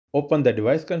Open the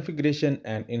device configuration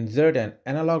and insert an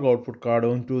analog output card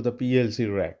onto the PLC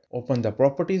rack. Open the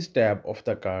Properties tab of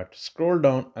the card, scroll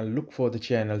down and look for the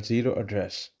channel 0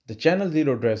 address. The channel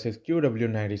 0 address is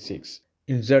QW96.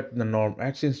 Insert the norm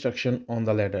X instruction on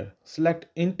the ladder. Select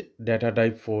int data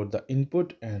type for the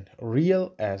input and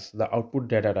real as the output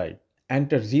data type.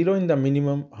 Enter 0 in the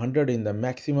minimum, 100 in the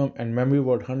maximum and memory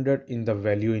word 100 in the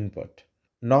value input.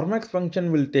 Normalmax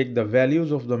function will take the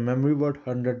values of the memory word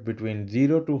 100 between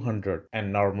 0 to 100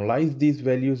 and normalize these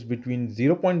values between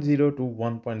 0.0 to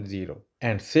 1.0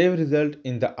 and save result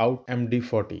in the out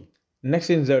MD40.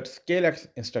 Next insert scale X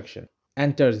instruction.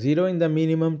 Enter 0 in the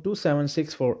minimum,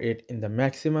 27648 in the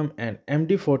maximum and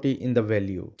MD40 in the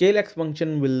value. Scale X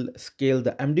function will scale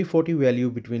the MD40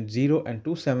 value between 0 and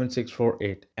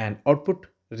 27648 and output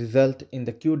result in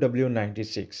the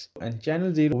QW96, and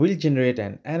channel 0 will generate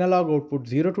an analog output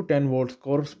 0 to 10 volts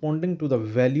corresponding to the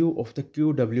value of the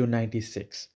QW96.